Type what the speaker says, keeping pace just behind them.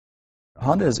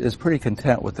Honda is pretty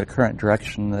content with the current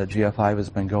direction that GF5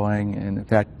 has been going, and in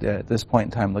fact, at this point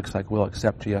in time, it looks like we'll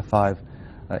accept GF5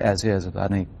 as is,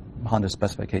 without any Honda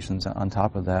specifications on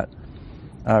top of that.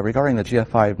 Regarding the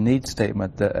GF5 needs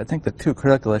statement, I think the two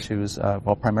critical issues,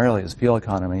 well, primarily is fuel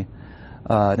economy,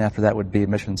 and after that would be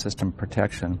emission system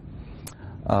protection.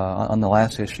 On the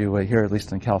last issue, here, at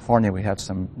least in California, we have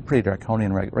some pretty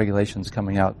draconian regulations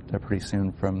coming out pretty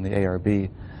soon from the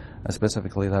ARB,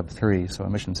 specifically LEV3, so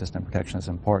emission system protection is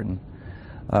important.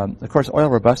 Of course, oil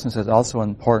robustness is also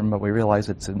important, but we realize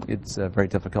it's very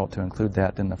difficult to include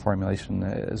that in the formulation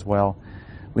as well.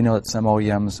 We know that some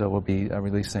OEMs will be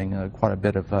releasing quite a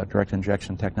bit of direct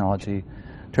injection technology,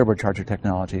 turbocharger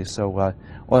technology, so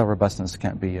oil robustness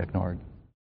can't be ignored.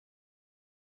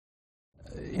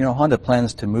 You know, Honda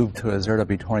plans to move to a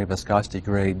 0W-20 viscosity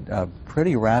grade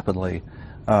pretty rapidly.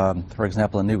 For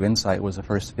example, a new Insight was the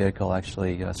first vehicle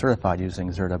actually certified using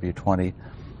 0W-20.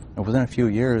 And within a few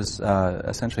years,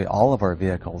 essentially all of our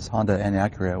vehicles, Honda and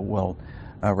Acura, will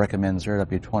recommend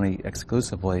 0W-20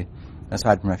 exclusively,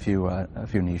 aside from a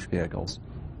few niche vehicles.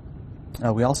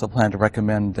 We also plan to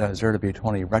recommend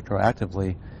 0W-20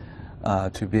 retroactively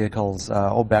to vehicles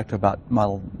back to about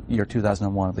model year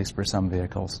 2001, at least for some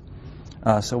vehicles.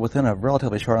 So within a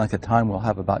relatively short length of time, we'll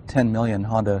have about 10 million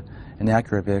Honda and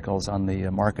Acura vehicles on the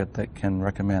market that can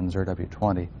recommend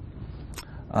 0W-20.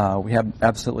 We have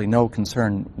absolutely no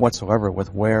concern whatsoever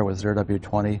with wear with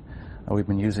 0W-20. We've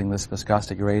been using this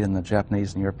viscosity grade in the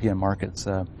Japanese and European markets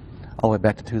all the way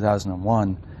back to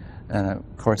 2001. And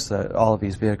of course, all of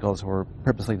these vehicles were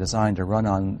purposely designed to run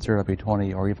on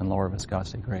 0W-20 or even lower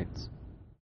viscosity grades.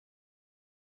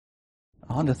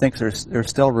 Honda thinks there's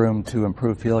still room to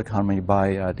improve fuel economy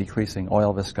by decreasing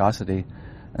oil viscosity.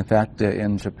 In fact,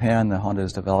 in Japan, Honda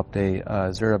has developed a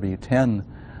 0W-10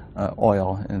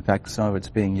 oil. In fact, some of it's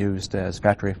being used as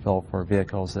factory fill for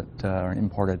vehicles that are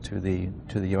imported to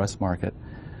the U.S. market.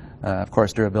 Of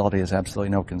course, durability is absolutely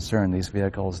no concern. These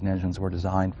vehicles and engines were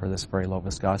designed for this very low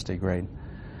viscosity grade.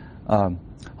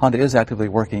 Honda is actively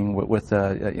working with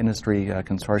the industry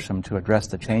consortium to address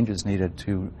the changes needed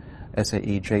to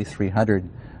SAE J300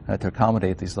 to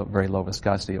accommodate these very low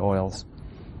viscosity oils.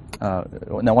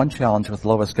 Now, one challenge with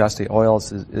low viscosity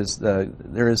oils is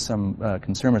there is some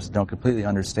consumers that don't completely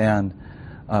understand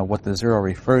what the zero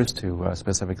refers to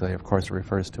specifically. Of course, it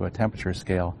refers to a temperature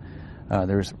scale.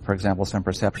 There's, for example, some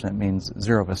perception it means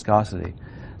zero viscosity.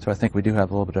 So I think we do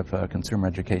have a little bit of consumer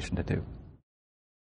education to do.